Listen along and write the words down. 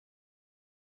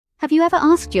Have you ever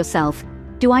asked yourself,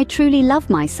 do I truly love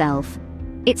myself?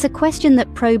 It's a question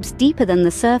that probes deeper than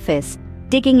the surface,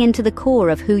 digging into the core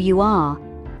of who you are.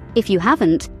 If you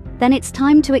haven't, then it's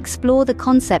time to explore the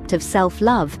concept of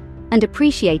self-love and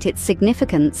appreciate its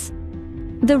significance.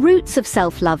 The roots of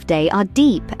Self-Love Day are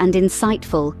deep and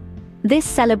insightful. This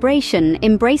celebration,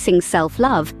 embracing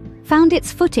self-love, found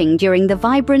its footing during the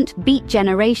vibrant Beat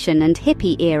Generation and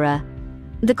hippie era.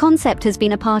 The concept has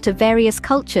been a part of various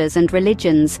cultures and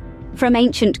religions, from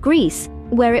ancient Greece,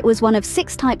 where it was one of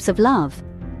 6 types of love,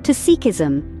 to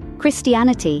Sikhism,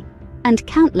 Christianity, and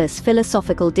countless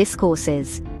philosophical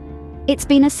discourses. It's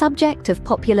been a subject of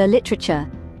popular literature,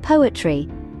 poetry,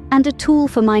 and a tool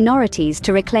for minorities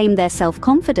to reclaim their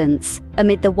self-confidence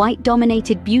amid the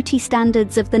white-dominated beauty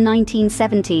standards of the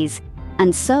 1970s.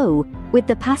 And so, with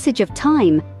the passage of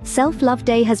time, Self-Love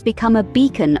Day has become a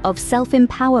beacon of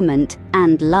self-empowerment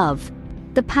and love.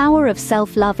 The power of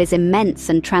self-love is immense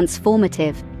and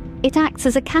transformative. It acts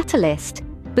as a catalyst,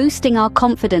 boosting our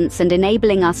confidence and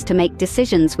enabling us to make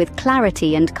decisions with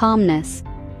clarity and calmness.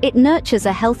 It nurtures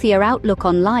a healthier outlook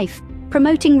on life,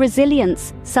 promoting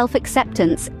resilience,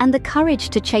 self-acceptance, and the courage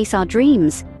to chase our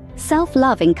dreams.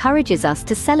 Self-love encourages us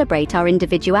to celebrate our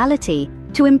individuality,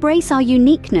 to embrace our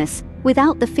uniqueness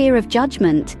without the fear of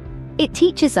judgment. It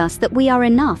teaches us that we are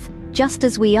enough, just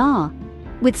as we are.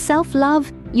 With self-love,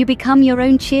 you become your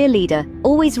own cheerleader,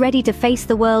 always ready to face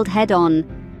the world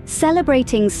head-on.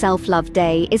 Celebrating Self-Love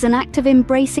Day is an act of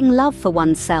embracing love for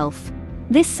oneself.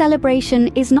 This celebration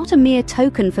is not a mere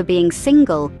token for being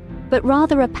single, but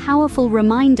rather a powerful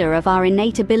reminder of our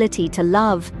innate ability to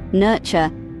love,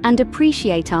 nurture, and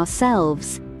appreciate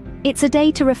ourselves. It's a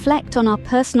day to reflect on our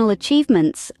personal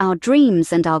achievements, our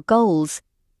dreams, and our goals.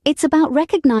 It's about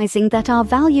recognizing that our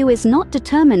value is not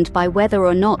determined by whether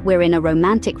or not we're in a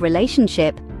romantic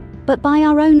relationship, but by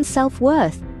our own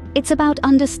self-worth. It's about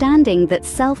understanding that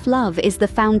self-love is the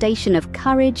foundation of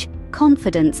courage,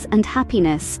 confidence, and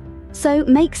happiness. So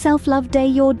make Self-Love Day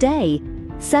your day.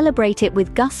 Celebrate it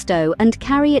with gusto and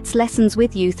carry its lessons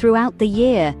with you throughout the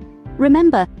year.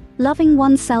 Remember, loving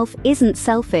oneself isn't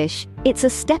selfish, it's a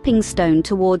stepping stone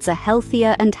towards a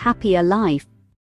healthier and happier life.